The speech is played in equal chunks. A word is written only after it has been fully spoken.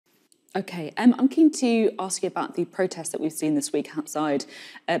OK, I'm keen to ask you about the protest that we've seen this week outside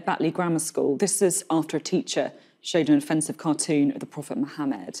Batley Grammar School. This is after a teacher showed an offensive cartoon of the Prophet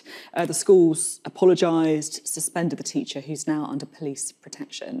Muhammad. The schools apologised, suspended the teacher, who's now under police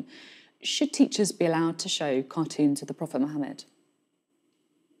protection. Should teachers be allowed to show cartoons of the Prophet Muhammad?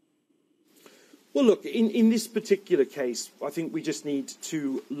 Well, look, in this particular case, I think we just need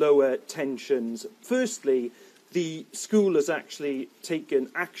to lower tensions. Firstly, the school has actually taken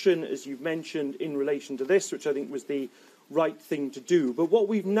action, as you've mentioned, in relation to this, which I think was the right thing to do. But what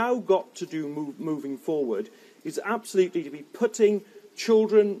we've now got to do moving forward is absolutely to be putting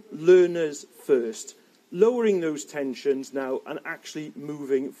children, learners first, lowering those tensions now and actually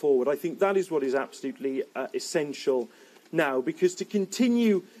moving forward. I think that is what is absolutely essential now, because to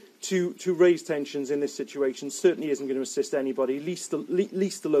continue to raise tensions in this situation certainly isn't going to assist anybody, least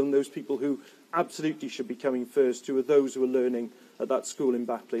alone those people who absolutely should be coming first, who are those who are learning at that school in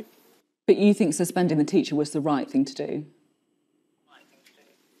Batley. But you think suspending the teacher was the right thing to do?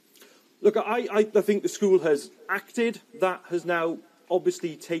 Look, I think the school has acted. That has now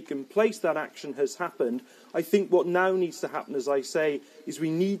obviously taken place. That action has happened. I think what now needs to happen, as I say, is we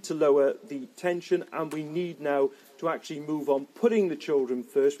need to lower the tension and we need now to actually move on, putting the children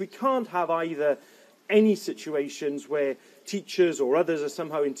first. We can't have either any situations where teachers or others are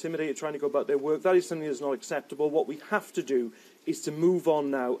somehow intimidated trying to go about their work. That is something that is not acceptable. What we have to do is to move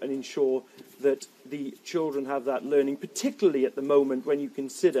on now and ensure that the children have that learning, particularly at the moment when you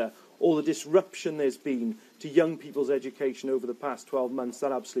consider all the disruption there's been to young people's education over the past 12 months.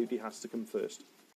 That absolutely has to come first.